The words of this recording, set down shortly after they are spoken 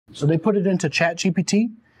So they put it into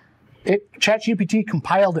ChatGPT. ChatGPT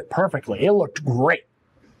compiled it perfectly. It looked great.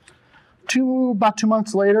 About 2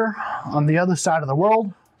 months later, on the other side of the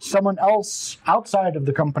world, someone else outside of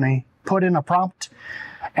the company put in a prompt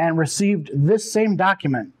and received this same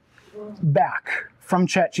document back from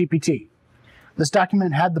ChatGPT. This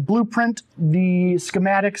document had the blueprint, the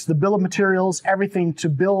schematics, the bill of materials, everything to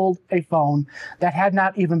build a phone that had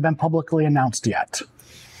not even been publicly announced yet.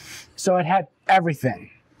 So it had everything.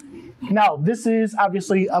 Now, this is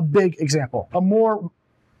obviously a big example, a more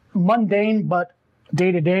mundane but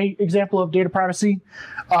day-to-day example of data privacy.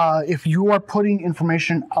 If you are putting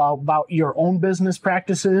information about your own business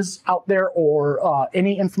practices out there, or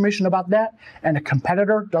any information about that, and a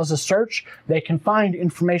competitor does a search, they can find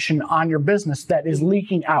information on your business that is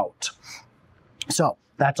leaking out. So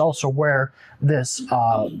that's also where this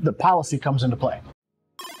the policy comes into play.